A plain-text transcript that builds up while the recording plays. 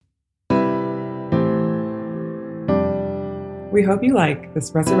We hope you like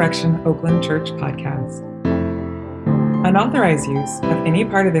this Resurrection Oakland Church podcast. Unauthorized use of any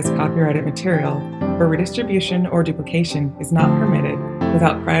part of this copyrighted material for redistribution or duplication is not permitted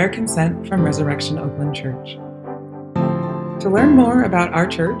without prior consent from Resurrection Oakland Church. To learn more about our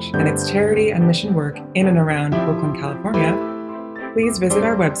church and its charity and mission work in and around Oakland, California, please visit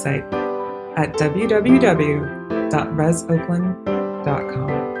our website at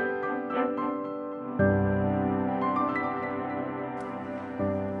www.resoakland.com.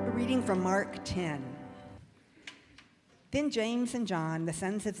 Reading from Mark 10. Then James and John, the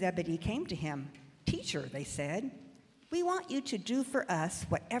sons of Zebedee, came to him. "Teacher," they said, "we want you to do for us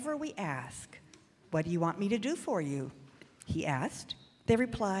whatever we ask." "What do you want me to do for you?" he asked. They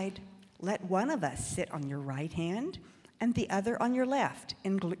replied, "Let one of us sit on your right hand and the other on your left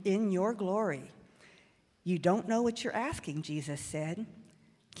in your glory." "You don't know what you're asking," Jesus said.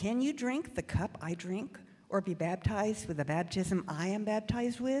 "Can you drink the cup I drink or be baptized with the baptism I am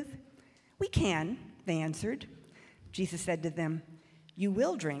baptized with?" "We can," they answered. Jesus said to them, "You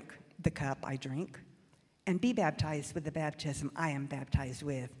will drink the cup I drink and be baptized with the baptism I am baptized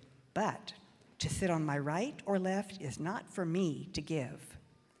with, but to sit on my right or left is not for me to give.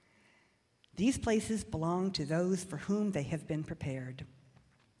 These places belong to those for whom they have been prepared."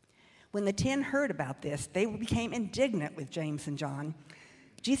 When the 10 heard about this, they became indignant with James and John.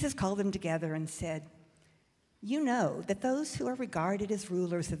 Jesus called them together and said, "You know that those who are regarded as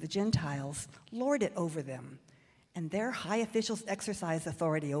rulers of the Gentiles lord it over them, and their high officials exercise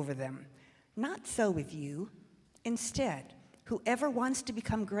authority over them. Not so with you. Instead, whoever wants to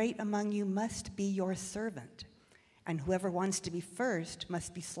become great among you must be your servant, and whoever wants to be first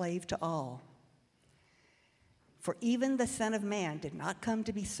must be slave to all. For even the Son of Man did not come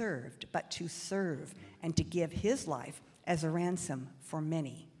to be served, but to serve and to give his life as a ransom for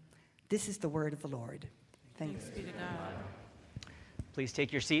many." This is the word of the Lord. Thanks be to God. Please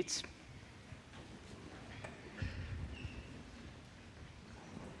take your seats.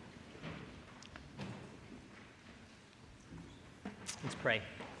 Let's pray.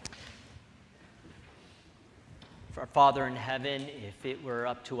 For our Father in heaven, if it were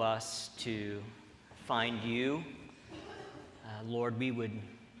up to us to find you, Lord, we would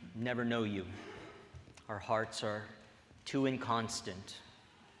never know you. Our hearts are too inconstant.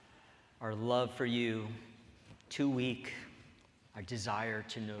 Our love for you too weak. Our desire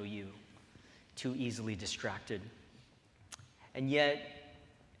to know you too easily distracted. And yet,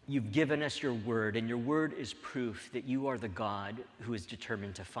 you've given us your word, and your word is proof that you are the God who is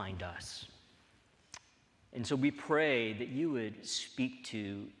determined to find us. And so we pray that you would speak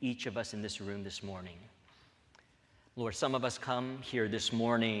to each of us in this room this morning. Lord, some of us come here this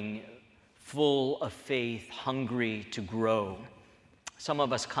morning full of faith, hungry to grow. Some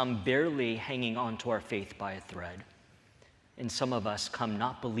of us come barely hanging on to our faith by a thread. And some of us come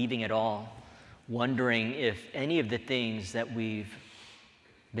not believing at all, wondering if any of the things that we've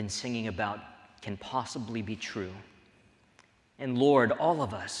been singing about can possibly be true. And Lord, all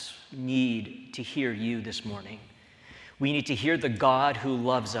of us need to hear you this morning. We need to hear the God who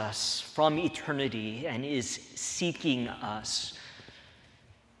loves us from eternity and is seeking us,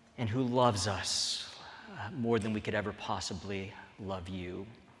 and who loves us more than we could ever possibly love you.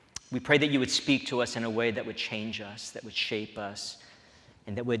 We pray that you would speak to us in a way that would change us, that would shape us,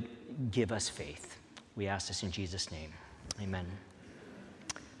 and that would give us faith. We ask this in Jesus' name. Amen.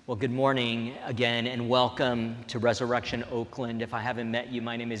 Well, good morning again, and welcome to Resurrection Oakland. If I haven't met you,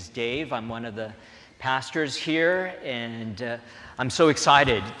 my name is Dave. I'm one of the pastors here, and I'm so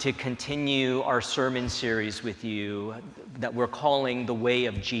excited to continue our sermon series with you that we're calling The Way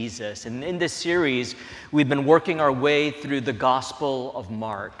of Jesus. And in this series, we've been working our way through the Gospel of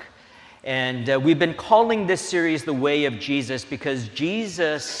Mark. And we've been calling this series The Way of Jesus because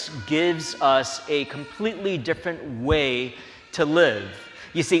Jesus gives us a completely different way to live.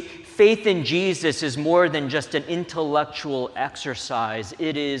 You see, faith in Jesus is more than just an intellectual exercise.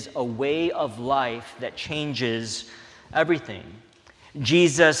 It is a way of life that changes everything.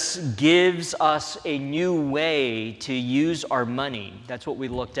 Jesus gives us a new way to use our money. That's what we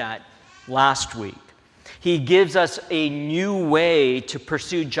looked at last week. He gives us a new way to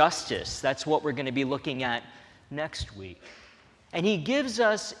pursue justice. That's what we're going to be looking at next week. And he gives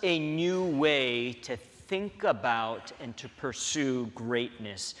us a new way to think about and to pursue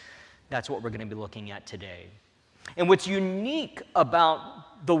greatness. That's what we're going to be looking at today. And what's unique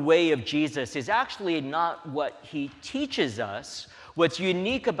about the way of Jesus is actually not what he teaches us. What's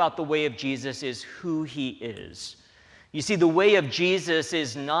unique about the way of Jesus is who he is. You see, the way of Jesus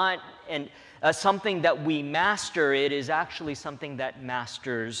is not something that we master. It is actually something that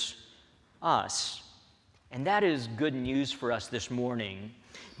masters us. And that is good news for us this morning,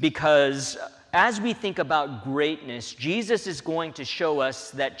 because as we think about greatness, Jesus is going to show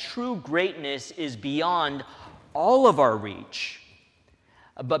us that true greatness is beyond all of our reach.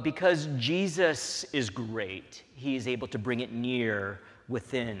 But because Jesus is great, he is able to bring it near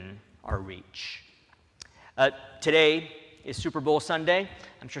within our reach. Today is Super Bowl Sunday.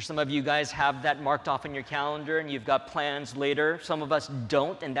 I'm sure some of you guys have that marked off in your calendar and you've got plans later. Some of us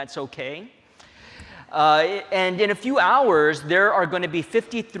don't, and that's okay. And in a few hours, there are going to be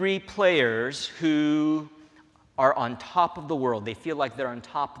 53 players who are on top of the world. They feel like they're on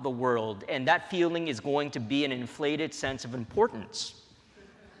top of the world. And that feeling is going to be an inflated sense of importance,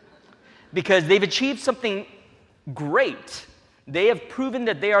 because they've achieved something great. They have proven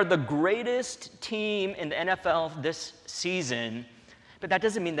that they are the greatest team in the NFL this season. But that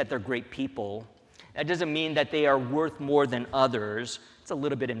doesn't mean that they're great people. That doesn't mean that they are worth more than others. It's a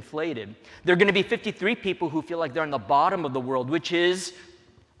little bit inflated. There are going to be 53 people who feel like they're on the bottom of the world, which is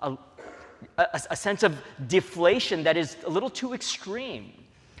a sense of deflation that is a little too extreme.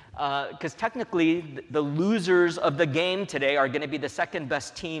 Because technically, the losers of the game today are going to be the second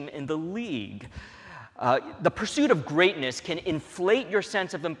best team in the league. The pursuit of greatness can inflate your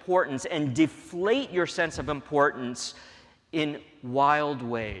sense of importance and deflate your sense of importance in wild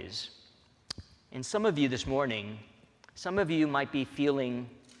ways. And some of you this morning, some of you might be feeling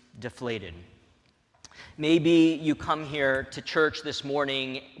deflated. Maybe you come here to church this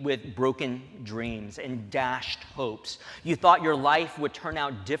morning with broken dreams and dashed hopes. You thought your life would turn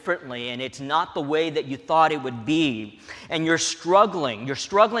out differently, and it's not the way that you thought it would be. And you're struggling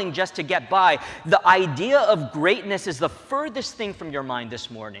just to get by. The idea of greatness is the furthest thing from your mind this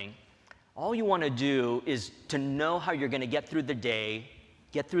morning. All you want to do is to know how you're going to get through the day,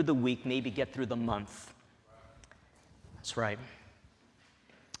 get through the week, maybe get through the month. That's right.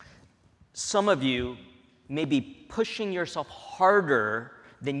 Some of you may be pushing yourself harder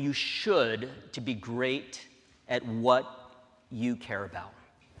than you should to be great at what you care about.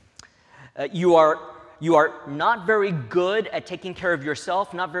 You are not very good at taking care of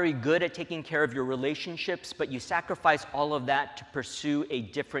yourself, not very good at taking care of your relationships, but you sacrifice all of that to pursue a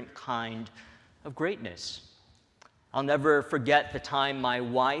different kind of greatness. I'll never forget the time my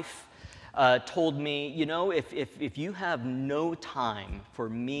wife told me, you know, if you have no time for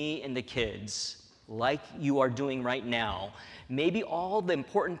me and the kids like you are doing right now, maybe all the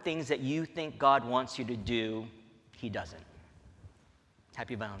important things that you think God wants you to do, he doesn't.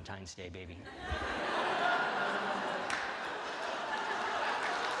 Happy Valentine's Day, baby.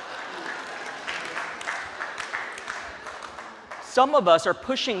 Some of us are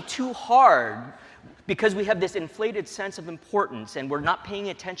pushing too hard because we have this inflated sense of importance, and we're not paying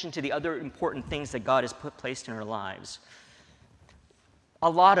attention to the other important things that God has placed in our lives. A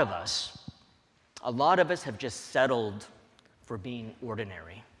lot of us have just settled for being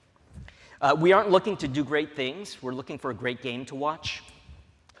ordinary. We aren't looking to do great things. We're looking for a great game to watch,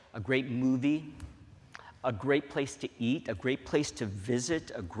 a great movie, a great place to eat, a great place to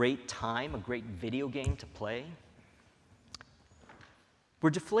visit, a great time, a great video game to play. We're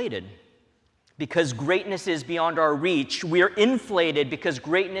deflated because greatness is beyond our reach. We're inflated because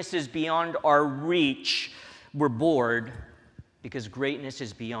greatness is beyond our reach. We're bored because greatness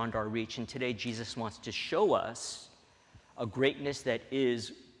is beyond our reach. And today, Jesus wants to show us a greatness that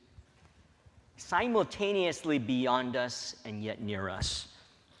is simultaneously beyond us and yet near us.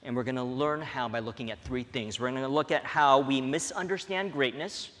 And we're going to learn how by looking at three things. We're going to look at how we misunderstand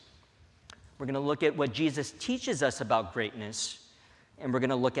greatness. We're going to look at what Jesus teaches us about greatness. And we're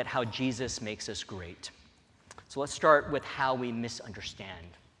going to look at how Jesus makes us great. So let's start with how we misunderstand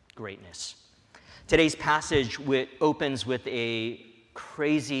greatness. Today's passage opens with a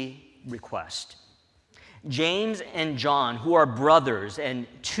crazy request. James and John, who are brothers and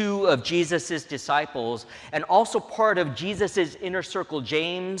two of Jesus' disciples, and also part of Jesus' inner circle,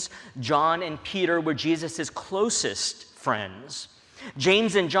 James, John, and Peter were Jesus' closest friends.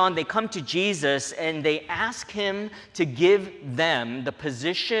 James and John, they come to Jesus and they ask him to give them the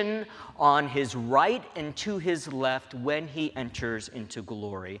position on his right and to his left when he enters into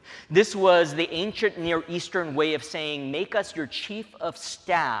glory. This was the ancient Near Eastern way of saying, make us your chief of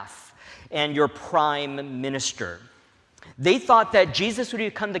staff and your prime minister. They thought that Jesus would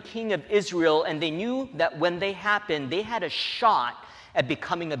become the king of Israel, and they knew that when they happened, they had a shot at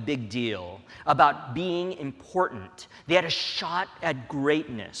becoming a big deal, about being important. They had a shot at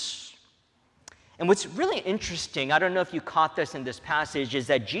greatness. And what's really interesting, I don't know if you caught this in this passage, is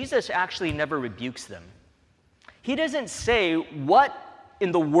that Jesus actually never rebukes them. He doesn't say, what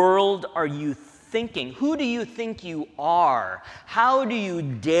in the world are you thinking? Who do you think you are? How do you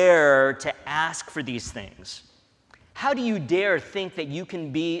dare to ask for these things? How do you dare think that you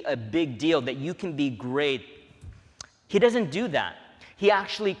can be a big deal, that you can be great? He doesn't do that. He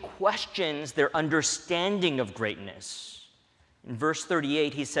actually questions their understanding of greatness. In verse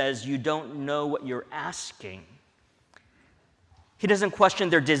 38, he says, "You don't know what you're asking." He doesn't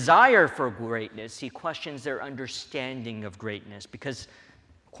question their desire for greatness. He questions their understanding of greatness, because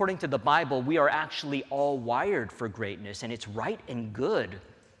according to the Bible, we are actually all wired for greatness, and it's right and good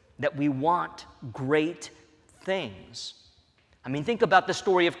that we want great things. I mean, think about the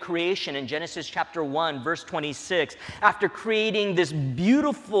story of creation in Genesis chapter 1, verse 26. After creating this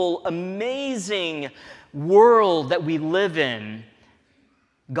beautiful, amazing world that we live in,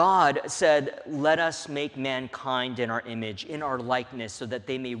 God said, "Let us make mankind in our image, in our likeness, so that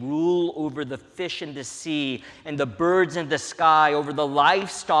they may rule over the fish in the sea and the birds in the sky, over the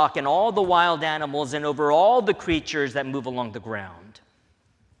livestock and all the wild animals, and over all the creatures that move along the ground."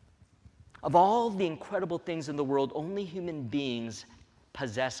 Of all the incredible things in the world, only human beings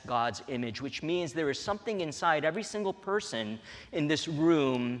possess God's image, which means there is something inside every single person in this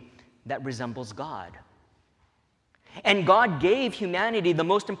room that resembles God. And God gave humanity the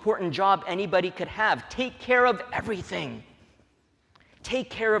most important job anybody could have: take care of everything. Take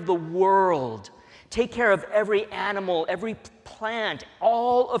care of the world. Take care of every animal, every plant,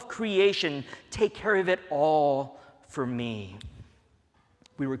 all of creation. Take care of it all for me.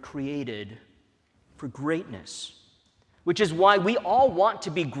 We were created for greatness, which is why we all want to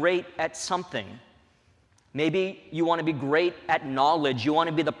be great at something. Maybe you want to be great at knowledge. You want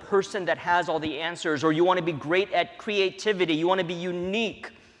to be the person that has all the answers, or you want to be great at creativity. You want to be unique.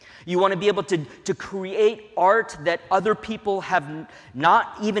 You want to be able to create art that other people have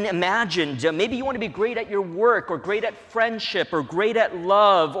not even imagined. Maybe you want to be great at your work, or great at friendship, or great at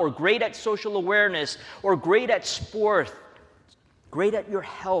love, or great at social awareness, or great at sport, great at your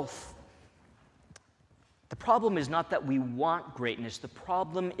health. The problem is not that we want greatness. The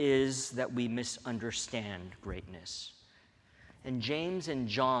problem is that we misunderstand greatness. And James and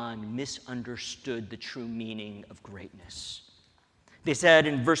John misunderstood the true meaning of greatness. They said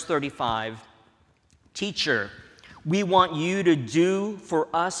in verse 35, "Teacher, we want you to do for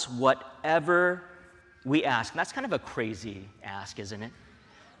us whatever we ask." And that's kind of a crazy ask, isn't it?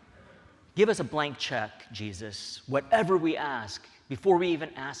 Give us a blank check, Jesus. Whatever we ask, before we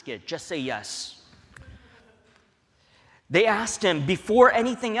even ask it, just say yes. They asked him before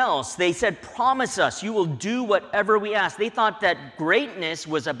anything else. They said, "Promise us you will do whatever we ask." They thought that greatness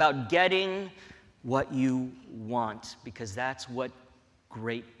was about getting what you want, because that's what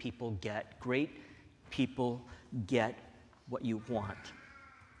great people get. Great people get what you want.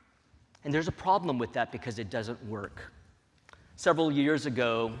 And there's a problem with that, because it doesn't work. Several years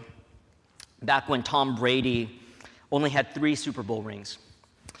ago, back when Tom Brady only had 3 Super Bowl rings,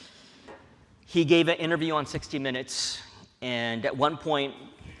 he gave an interview on 60 Minutes. And at one point,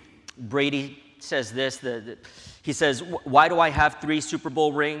 Brady says this, he says, "Why do I have 3 Super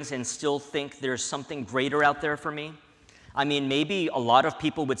Bowl rings and still think there's something greater out there for me? I mean, maybe a lot of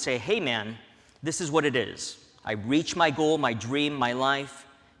people would say, hey man, this is what it is. I reach my goal, my dream, my life.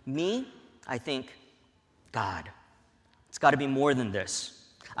 Me, I think, God, it's got to be more than this.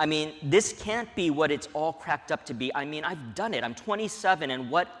 I mean, this can't be what it's all cracked up to be. I mean, I've done it. I'm 27,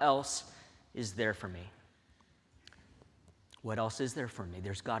 and what else is there for me? What else is there for me?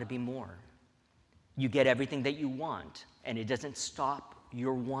 There's got to be more. You get everything that you want, and it doesn't stop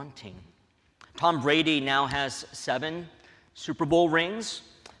your wanting." Tom Brady now has 7 Super Bowl rings,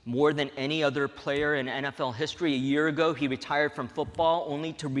 more than any other player in NFL history. A year ago, he retired from football,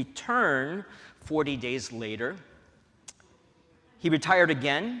 only to return 40 days later. He retired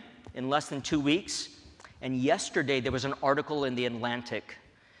again in less than 2 weeks, and yesterday there was an article in The Atlantic,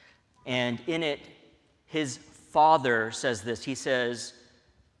 and in it, his father says this. He says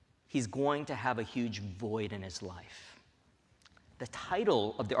he's going to have a huge void in his life. The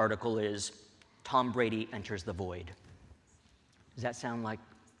title of the article is "Tom Brady Enters the Void." Does that sound like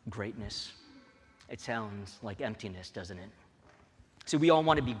greatness? It sounds like emptiness, doesn't it? So we all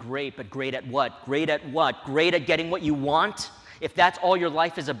want to be great, but great at what? Great at what? Great at getting what you want? If that's all your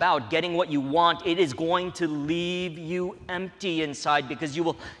life is about, getting what you want, it is going to leave you empty inside, because you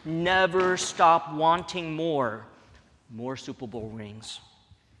will never stop wanting more. More Super Bowl rings,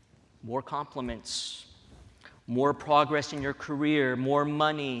 more compliments, more progress in your career, more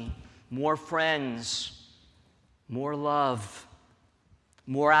money, more friends, more love,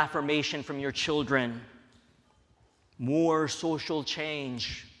 more affirmation from your children, more social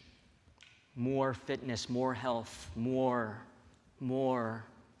change, more fitness, more health, more.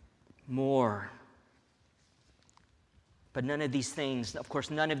 But none of these things, of course,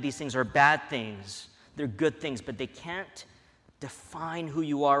 none of these things are bad things. They're good things, but they can't define who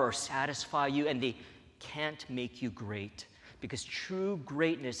you are or satisfy you, and they can't make you great, because true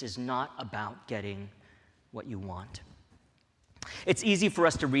greatness is not about getting what you want. It's easy for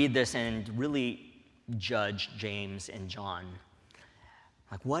us to read this and really judge James and John.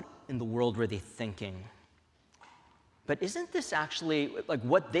 Like, what in the world were they thinking? But isn't this actually, like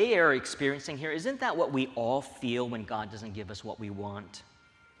what they are experiencing here, isn't that what we all feel when God doesn't give us what we want?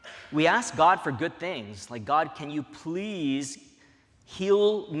 We ask God for good things, like, God, can you please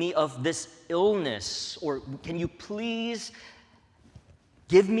heal me of this illness? Or can you please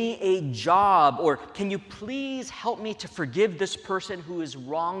give me a job? Or can you please help me to forgive this person who has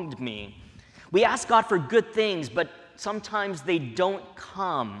wronged me? We ask God for good things, but sometimes they don't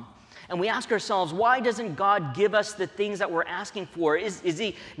come. And we ask ourselves, why doesn't God give us the things that we're asking for? Is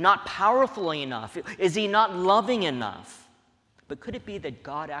he not powerful enough? Is he not loving enough? But could it be that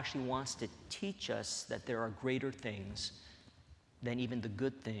God actually wants to teach us that there are greater things than even the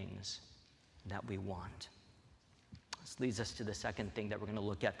good things that we want? This leads us to the second thing that we're going to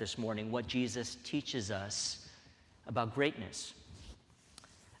look at this morning, what Jesus teaches us about greatness.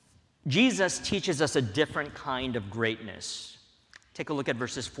 Jesus teaches us a different kind of greatness. Take a look at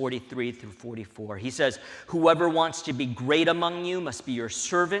verses 43 through 44. He says, "Whoever wants to be great among you must be your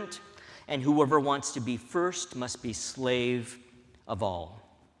servant, and whoever wants to be first must be slave of all."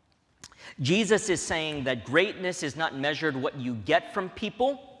 Jesus is saying that greatness is not measured what you get from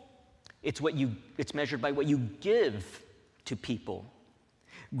people, it's measured by what you give to people.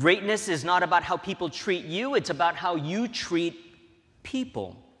 Greatness is not about how people treat you, it's about how you treat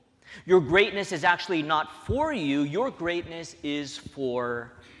people. Your greatness is actually not for you, your greatness is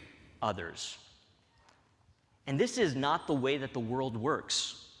for others. And this is not the way that the world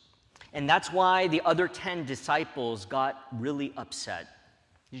works. And that's why the other 10 disciples got really upset.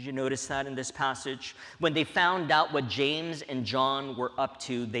 Did you notice that in this passage? When they found out what James and John were up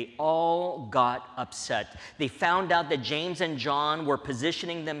to, they all got upset. They found out that James and John were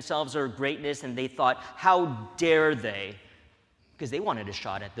positioning themselves for greatness, and they thought, how dare they? Because they wanted a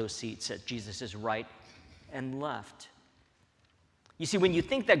shot at those seats at Jesus' right and left. You see, when you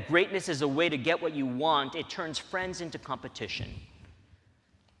think that greatness is a way to get what you want, it turns friends into competition.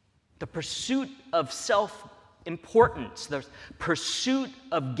 The pursuit of self-importance, the pursuit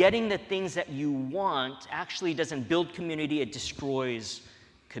of getting the things that you want actually doesn't build community, it destroys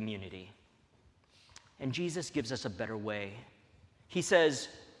community. And Jesus gives us a better way. He says,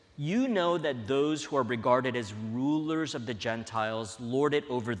 "You know that those who are regarded as rulers of the Gentiles lord it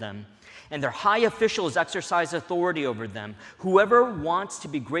over them, and their high officials exercise authority over them. Whoever wants to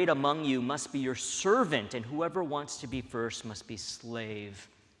be great among you must be your servant, and whoever wants to be first must be slave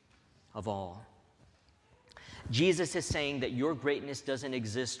of all." Jesus is saying that your greatness doesn't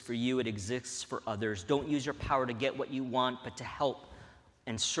exist for you, it exists for others. Don't use your power to get what you want, but to help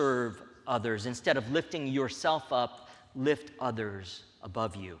and serve others. Instead of lifting yourself up, lift others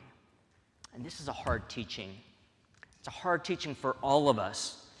above you. And this is a hard teaching. It's a hard teaching for all of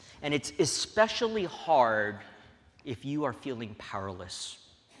us. And it's especially hard if you are feeling powerless.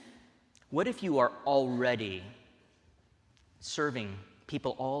 What if you are already serving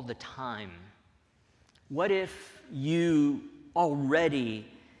people all the time? What if you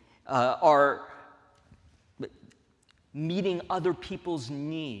already are meeting other people's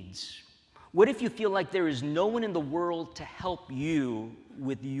needs? What if you feel like there is no one in the world to help you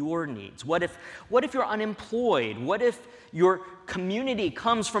with your needs? What if you're unemployed? What if your community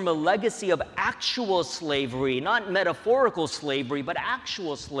comes from a legacy of actual slavery, not metaphorical slavery, but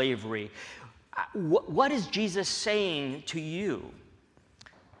actual slavery? What is Jesus saying to you?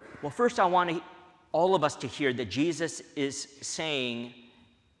 Well, first I want all of us to hear that Jesus is saying,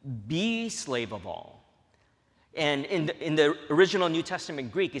 be slave of all. And in the original New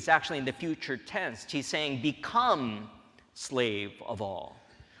Testament Greek, it's actually in the future tense. He's saying, become slave of all,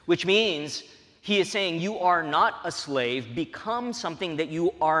 which means he is saying you are not a slave, become something that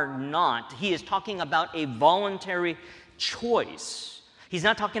you are not. He is talking about a voluntary choice. He's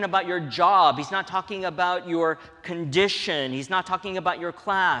not talking about your job. He's not talking about your condition. He's not talking about your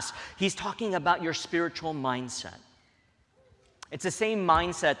class. He's talking about your spiritual mindset. It's the same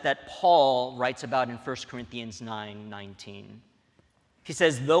mindset that Paul writes about in 1 Corinthians 9:19. He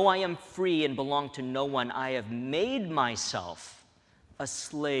says, "Though I am free and belong to no one, I have made myself a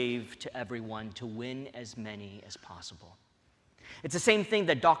slave to everyone to win as many as possible." It's the same thing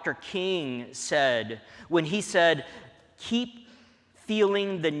that Dr. King said when he said, "Keep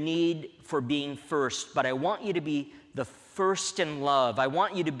feeling the need for being first, but I want you to be the first in love. I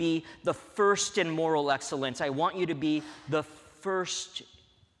want you to be the first in moral excellence. I want you to be the first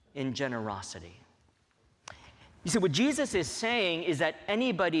in generosity. You see, what Jesus is saying is that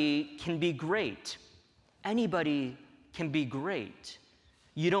anybody can be great. Anybody can be great.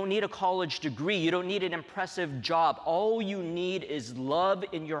 You don't need a college degree. You don't need an impressive job. All you need is love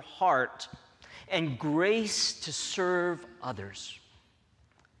in your heart and grace to serve others.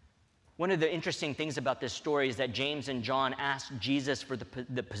 One of the interesting things about this story is that James and John ask Jesus for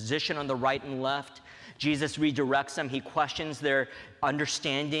the position on the right and left. Jesus redirects them. He questions their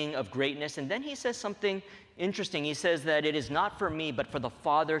understanding of greatness. And then he says something interesting. He says that it is not for me, but for the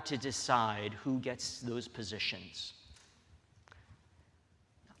Father to decide who gets those positions.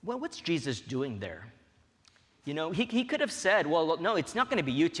 Well, what's Jesus doing there? You know, he could have said, well, no, it's not going to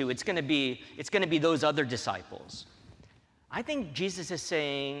be you two. It's going to be those other disciples. I think Jesus is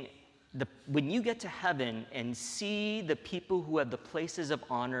saying, when you get to heaven and see the people who have the places of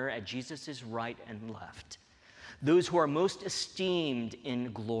honor at Jesus' right and left, those who are most esteemed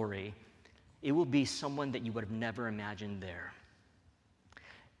in glory, it will be someone that you would have never imagined there.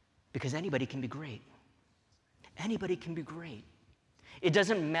 Because anybody can be great. Anybody can be great. It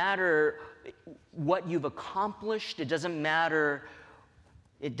doesn't matter what you've accomplished. It doesn't matter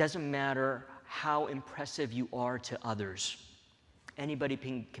how impressive you are to others. Anybody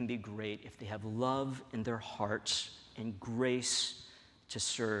can be great if they have love in their hearts and grace to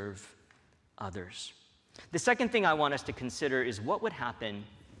serve others. The second thing I want us to consider is what would happen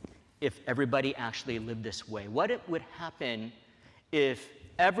if everybody actually lived this way. What would happen if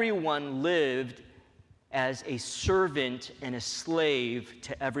everyone lived as a servant and a slave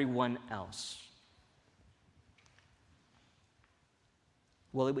to everyone else?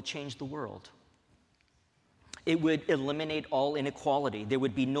 Well, it would change the world. It would eliminate all inequality. There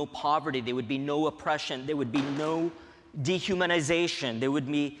would be no poverty. There would be no oppression. There would be no dehumanization. There would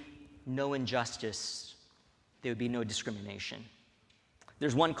be no injustice. There would be no discrimination.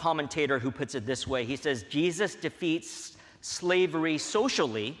 There's one commentator who puts it this way. He says, Jesus defeats slavery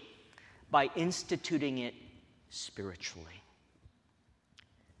socially by instituting it spiritually.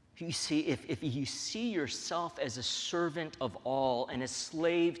 You see, if you see yourself as a servant of all and a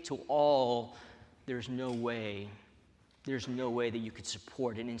slave to all, there's no way that you could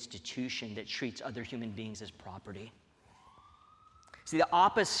support an institution that treats other human beings as property. See, the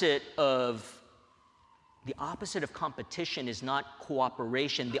opposite of competition is not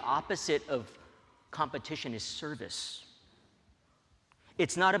cooperation. The opposite of competition is service.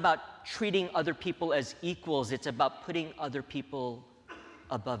 It's not about treating other people as equals. It's about putting other people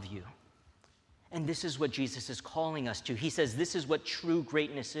above you. And this is what Jesus is calling us to. He says this is what true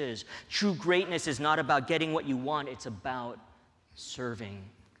greatness is. True greatness is not about getting what you want. It's about serving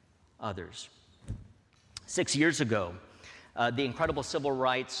others. 6 years ago, the incredible civil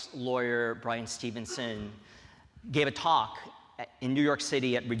rights lawyer Bryan Stevenson gave a talk in New York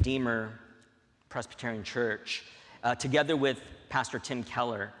City at Redeemer Presbyterian Church together with Pastor Tim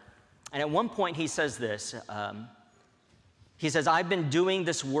Keller. And at one point he says this, he says, I've been doing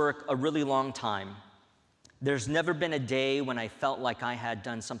this work a really long time. There's never been a day when I felt like I had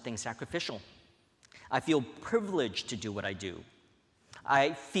done something sacrificial. I feel privileged to do what I do.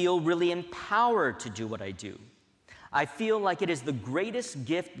 I feel really empowered to do what I do. I feel like it is the greatest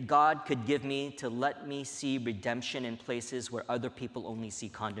gift God could give me to let me see redemption in places where other people only see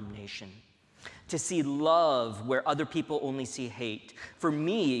condemnation, to see love where other people only see hate. For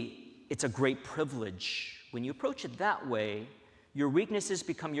me, it's a great privilege. When you approach it that way, your weaknesses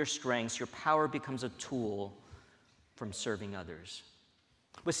become your strengths, your power becomes a tool from serving others.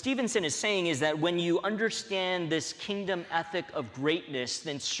 What Stevenson is saying is that when you understand this kingdom ethic of greatness,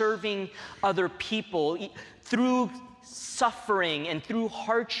 then serving other people through suffering and through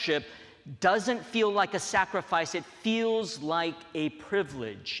hardship doesn't feel like a sacrifice. It feels like a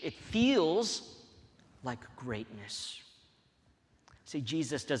privilege. It feels like greatness. See,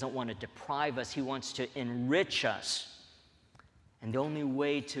 Jesus doesn't want to deprive us. He wants to enrich us. And the only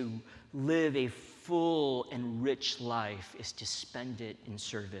way to live a full and rich life is to spend it in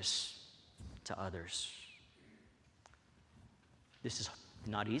service to others. This is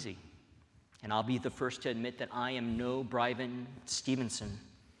not easy. And I'll be the first to admit that I am no Bryan Stevenson.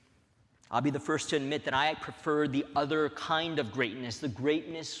 I'll be the first to admit that I prefer the other kind of greatness, the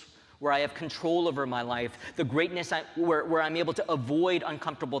greatness where I have control over my life, the greatness where I'm able to avoid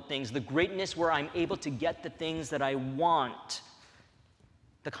uncomfortable things, the greatness where I'm able to get the things that I want,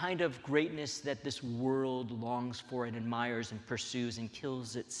 the kind of greatness that this world longs for and admires and pursues and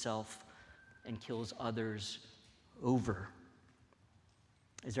kills itself and kills others over.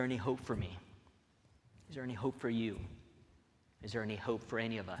 Is there any hope for me? Is there any hope for you? Is there any hope for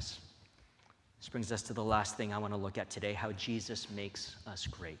any of us? This brings us to the last thing I want to look at today, how Jesus makes us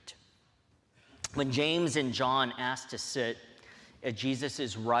great. When James and John asked to sit at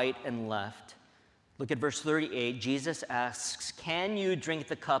Jesus' right and left, look at verse 38. Jesus asks, "Can you drink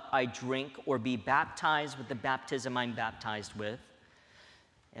the cup I drink or be baptized with the baptism I'm baptized with?"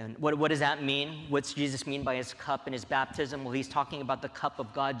 And what does that mean? What's Jesus mean by his cup and his baptism? Well, he's talking about the cup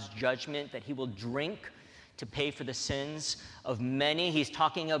of God's judgment that he will drink to pay for the sins of many. He's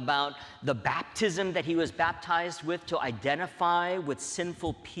talking about the baptism that he was baptized with to identify with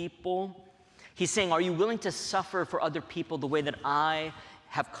sinful people. He's saying, are you willing to suffer for other people the way that I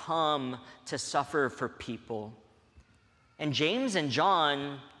have come to suffer for people? And James and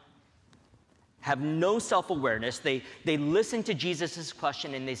John have no self-awareness. They listen to Jesus'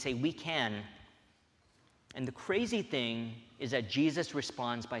 question and they say, we can. And the crazy thing is that Jesus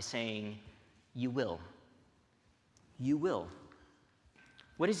responds by saying, you will. You will.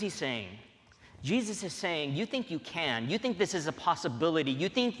 What is he saying? Jesus is saying, you think you can. You think this is a possibility. You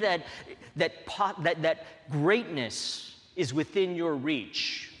think that greatness is within your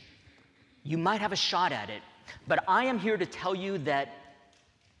reach. You might have a shot at it. But I am here to tell you that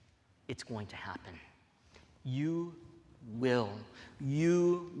it's going to happen. You will.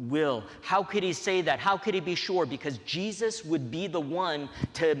 You will. How could he say that? How could he be sure? Because Jesus would be the one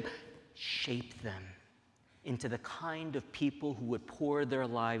to shape them into the kind of people who would pour their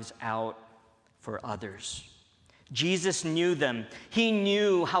lives out for others. Jesus knew them. He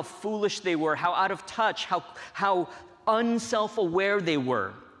knew how foolish they were, how out of touch, how unself-aware they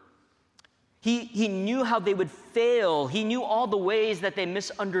were. He knew how they would fail. He knew all the ways that they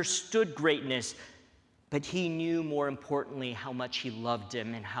misunderstood greatness. But he knew, more importantly, how much he loved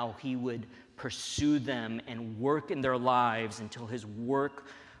them and how he would pursue them and work in their lives until his work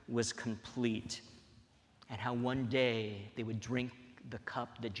was complete. And how one day they would drink the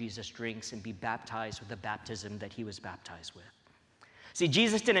cup that Jesus drinks and be baptized with the baptism that he was baptized with. See,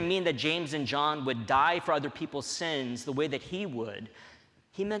 Jesus didn't mean that James and John would die for other people's sins the way that he would.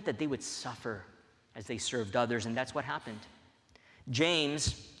 He meant that they would suffer as they served others, and that's what happened.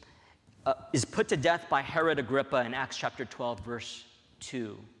 James is put to death by Herod Agrippa in Acts chapter 12, verse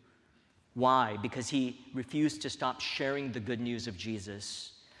 2. Why? Because he refused to stop sharing the good news of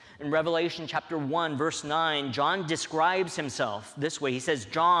Jesus. In Revelation chapter 1, verse 9, John describes himself this way. He says,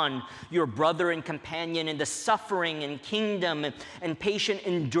 John, your brother and companion in the suffering and kingdom and patient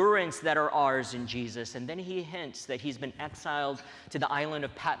endurance that are ours in Jesus. And then he hints that he's been exiled to the island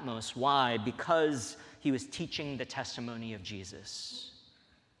of Patmos. Why? Because he was teaching the testimony of Jesus.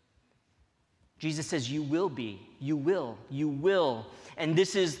 Jesus says, you will be, you will, you will. And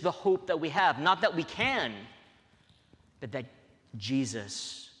this is the hope that we have. Not that we can, but that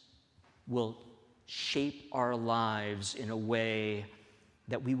Jesus will shape our lives in a way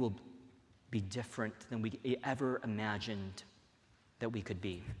that we will be different than we ever imagined that we could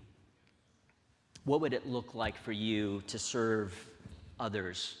be. What would it look like for you to serve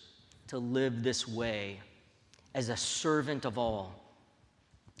others, to live this way as a servant of all?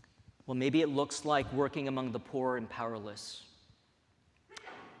 Well, maybe it looks like working among the poor and powerless.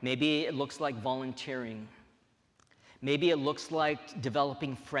 Maybe it looks like volunteering. Maybe it looks like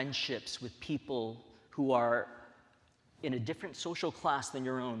developing friendships with people who are in a different social class than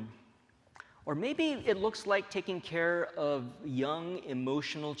your own. Or maybe it looks like taking care of young,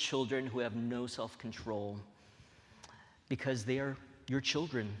 emotional children who have no self-control because they are your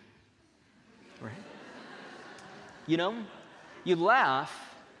children, right? You know, you laugh,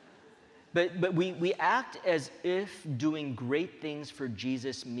 but we act as if doing great things for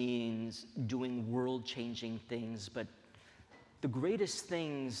Jesus means doing world-changing things. But the greatest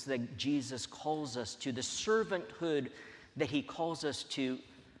things that Jesus calls us to, the servanthood that he calls us to,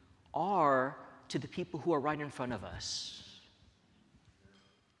 are to the people who are right in front of us.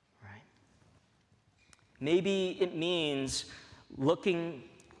 Right? Maybe it means looking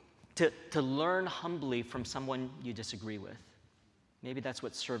to learn humbly from someone you disagree with. Maybe that's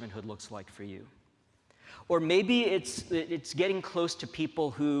what servanthood looks like for you. Or maybe it's getting close to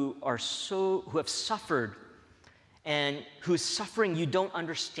people who have suffered and whose suffering you don't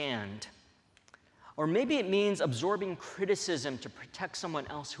understand. Or maybe it means absorbing criticism to protect someone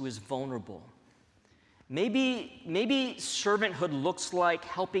else who is vulnerable. Maybe servanthood looks like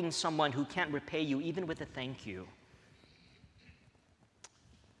helping someone who can't repay you even with a thank you.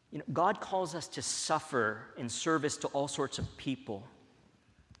 You know, God calls us to suffer in service to all sorts of people.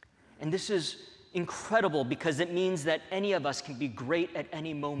 And this is incredible because it means that any of us can be great at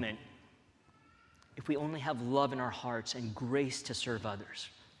any moment if we only have love in our hearts and grace to serve others.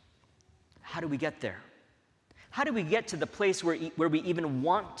 How do we get there? How do we get to the place where we even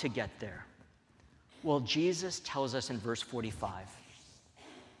want to get there? Well, Jesus tells us in verse 45.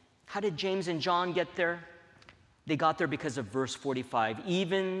 How did James and John get there? They got there because of verse 45.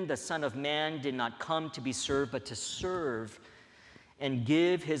 Even the Son of Man did not come to be served, but to serve and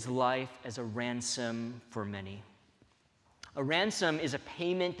give his life as a ransom for many. A ransom is a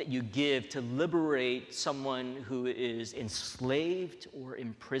payment that you give to liberate someone who is enslaved or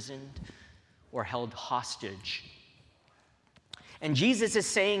imprisoned or held hostage. And Jesus is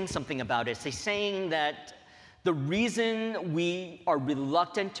saying something about it. He's saying that the reason we are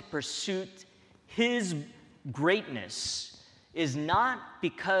reluctant to pursue his greatness is not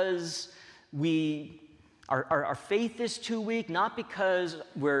because our faith is too weak, not because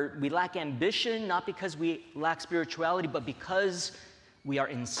we lack ambition, not because we lack spirituality, but because we are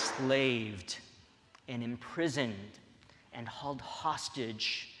enslaved and imprisoned and held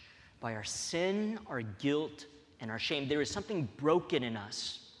hostage by our sin, our guilt, and our shame. There is something broken in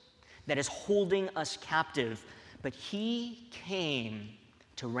us that is holding us captive, but he came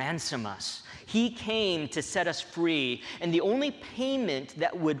to ransom us. He came to set us free, and the only payment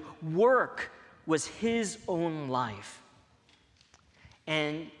that would work was his own life.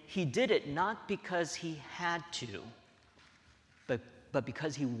 And he did it not because he had to, but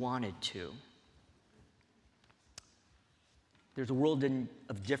because he wanted to. There's a world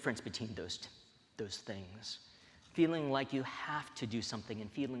of difference between those things. Feeling like you have to do something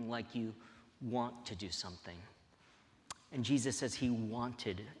and feeling like you want to do something. And Jesus says he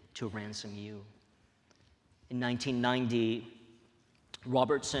wanted to ransom you. In 1990,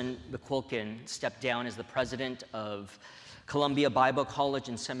 Robertson McQuilkin stepped down as the president of Columbia Bible College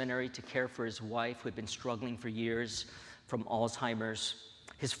and Seminary to care for his wife, who had been struggling for years from Alzheimer's.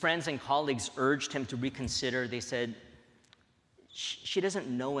 His friends and colleagues urged him to reconsider. They said, she doesn't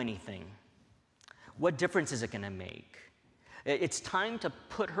know anything. What difference is it going to make? It's time to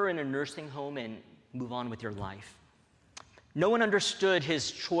put her in a nursing home and move on with your life. No one understood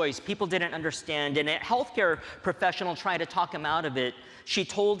his choice. People didn't understand. And a healthcare professional tried to talk him out of it. She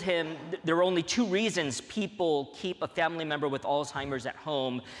told him there are only two reasons people keep a family member with Alzheimer's at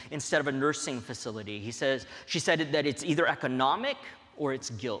home instead of a nursing facility. She said that it's either economic or it's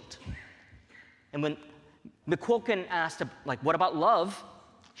guilt. And when McQuilkin asked, what about love?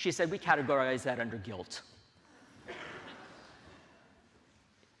 She said, we categorize that under guilt.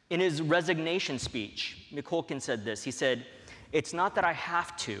 In his resignation speech, McQuilkin said this. He said, it's not that I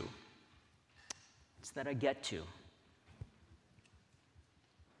have to, it's that I get to.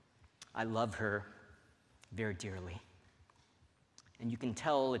 I love her very dearly. And you can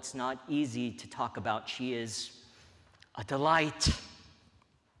tell it's not easy to talk about. She is a delight.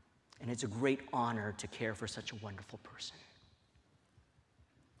 And it's a great honor to care for such a wonderful person.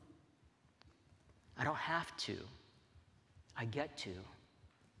 I don't have to. I get to.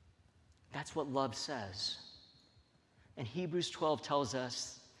 That's what love says. And Hebrews 12 tells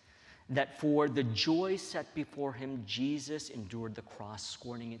us that for the joy set before him, Jesus endured the cross,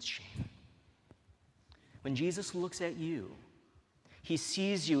 scorning its shame. When Jesus looks at you, he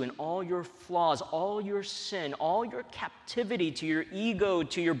sees you in all your flaws, all your sin, all your captivity to your ego,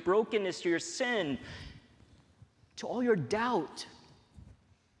 to your brokenness, to your sin, to all your doubt.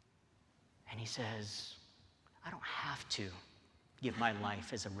 And he says, I don't have to give my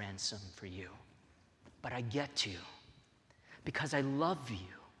life as a ransom for you, but I get to because I love you.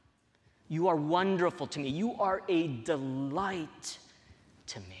 You are wonderful to me. You are a delight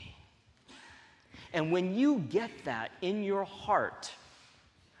to me. And when you get that in your heart,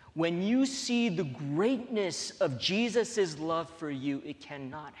 when you see the greatness of Jesus' love for you, it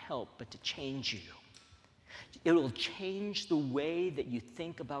cannot help but to change you. It will change the way that you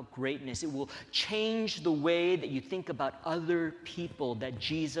think about greatness. It will change the way that you think about other people that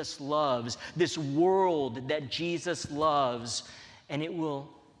Jesus loves, this world that Jesus loves, and it will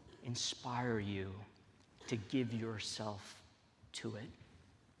inspire you to give yourself to it.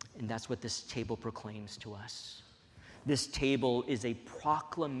 And that's what this table proclaims to us. This table is a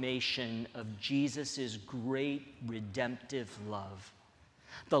proclamation of Jesus' great redemptive love.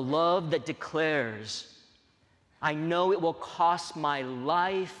 The love that declares, I know it will cost my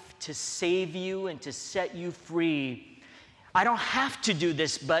life to save you and to set you free. I don't have to do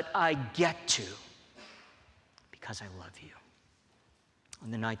this, but I get to because I love you. On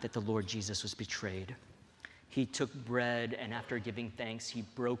the night that the Lord Jesus was betrayed, he took bread, and after giving thanks, he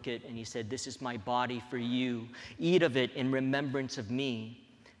broke it, and he said, this is my body for you. Eat of it in remembrance of me.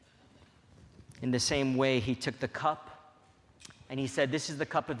 In the same way, he took the cup, and he said, this is the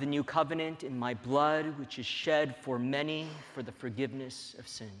cup of the new covenant in my blood, which is shed for many for the forgiveness of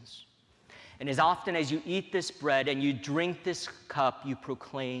sins. And as often as you eat this bread and you drink this cup, you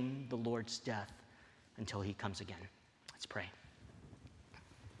proclaim the Lord's death until he comes again. Let's pray.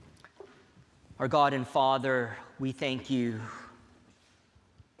 Our God and Father, we thank you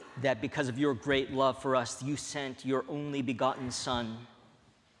that because of your great love for us, you sent your only begotten Son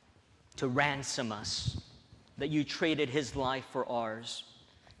to ransom us, that you traded his life for ours,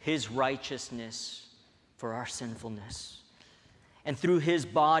 his righteousness for our sinfulness. And through his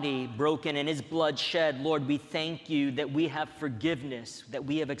body broken and his blood shed, Lord, we thank you that we have forgiveness, that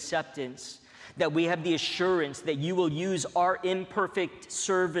we have acceptance, that we have the assurance that you will use our imperfect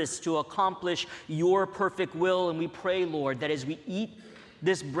service to accomplish your perfect will. And we pray, Lord, that as we eat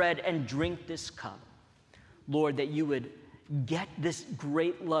this bread and drink this cup, Lord, that you would get this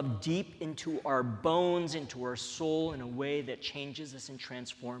great love deep into our bones, into our soul in a way that changes us and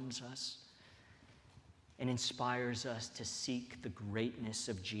transforms us and inspires us to seek the greatness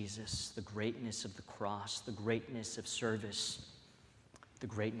of Jesus, the greatness of the cross, the greatness of service, the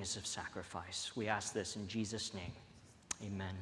greatness of sacrifice. We ask this in Jesus' name. Amen.